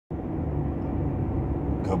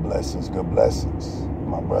good blessings,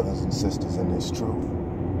 my brothers and sisters in this truth.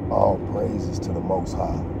 All praises to the Most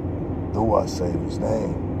High. Through our Savior's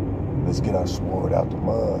name, let's get our sword out the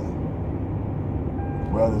mud.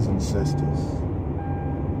 Brothers and sisters,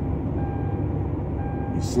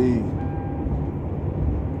 you see,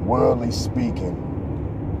 worldly speaking,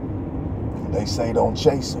 they say don't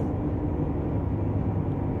chase her.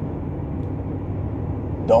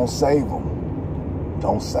 Don't save them.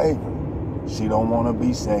 Don't save her. She don't want to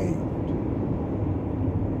be saved.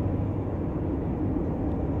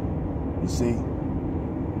 You see?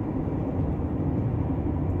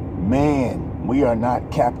 Man, we are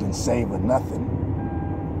not Captain Saver nothing.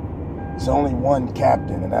 There's only one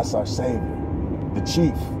captain, and that's our Savior. The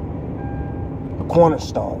chief. The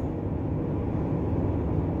cornerstone.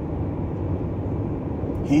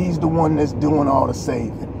 He's the one that's doing all the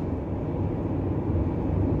saving.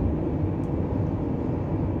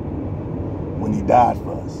 When he died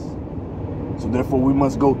for us. So therefore we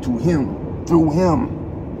must go to him, through him.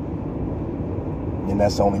 And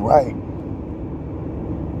that's only right.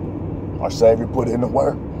 Our Savior put in the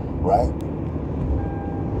work, right?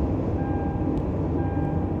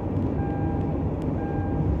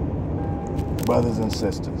 Brothers and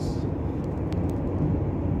sisters,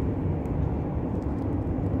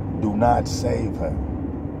 do not save her.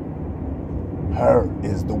 Her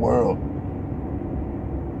is the world.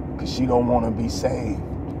 Because she don't want to be saved.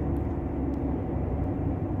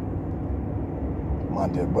 My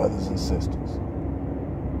dear brothers and sisters.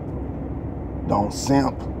 Don't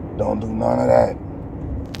simp. Don't do none of that.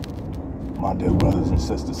 My dear brothers and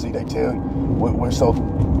sisters. See, they tell you, we're so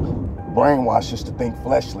brainwashed just to think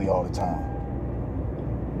fleshly all the time.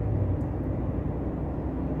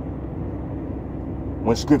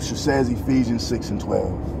 When Scripture says, Ephesians 6:12,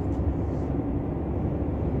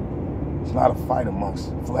 it's not a fight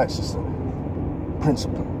amongst flesh, it's a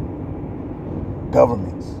principle.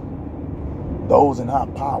 Governments, those in high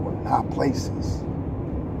power, in high places.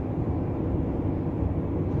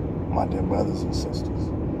 My dear brothers and sisters.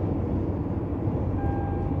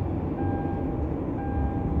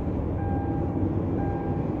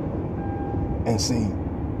 And see,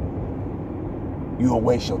 you will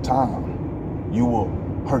waste your time. You will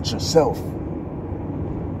hurt yourself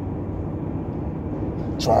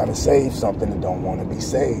trying to save something that don't want to be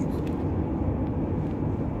saved.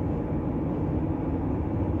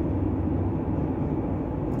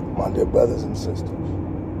 My dear brothers and sisters.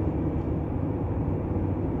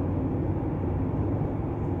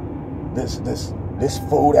 This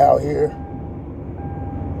food out here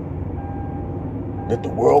that the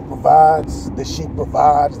world provides, that she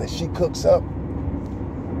provides, that she cooks up,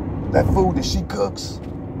 that food that she cooks,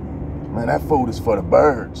 man, that food is for the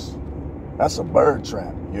birds. That's a bird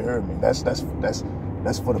trap. You heard me? That's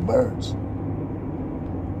for the birds.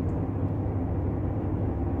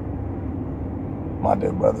 My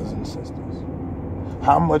dear brothers and sisters,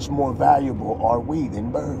 how much more valuable are we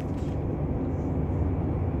than birds?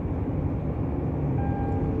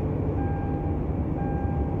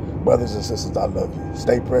 Brothers and sisters, I love you.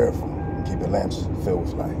 Stay prayerful and keep your lamps filled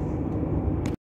with light.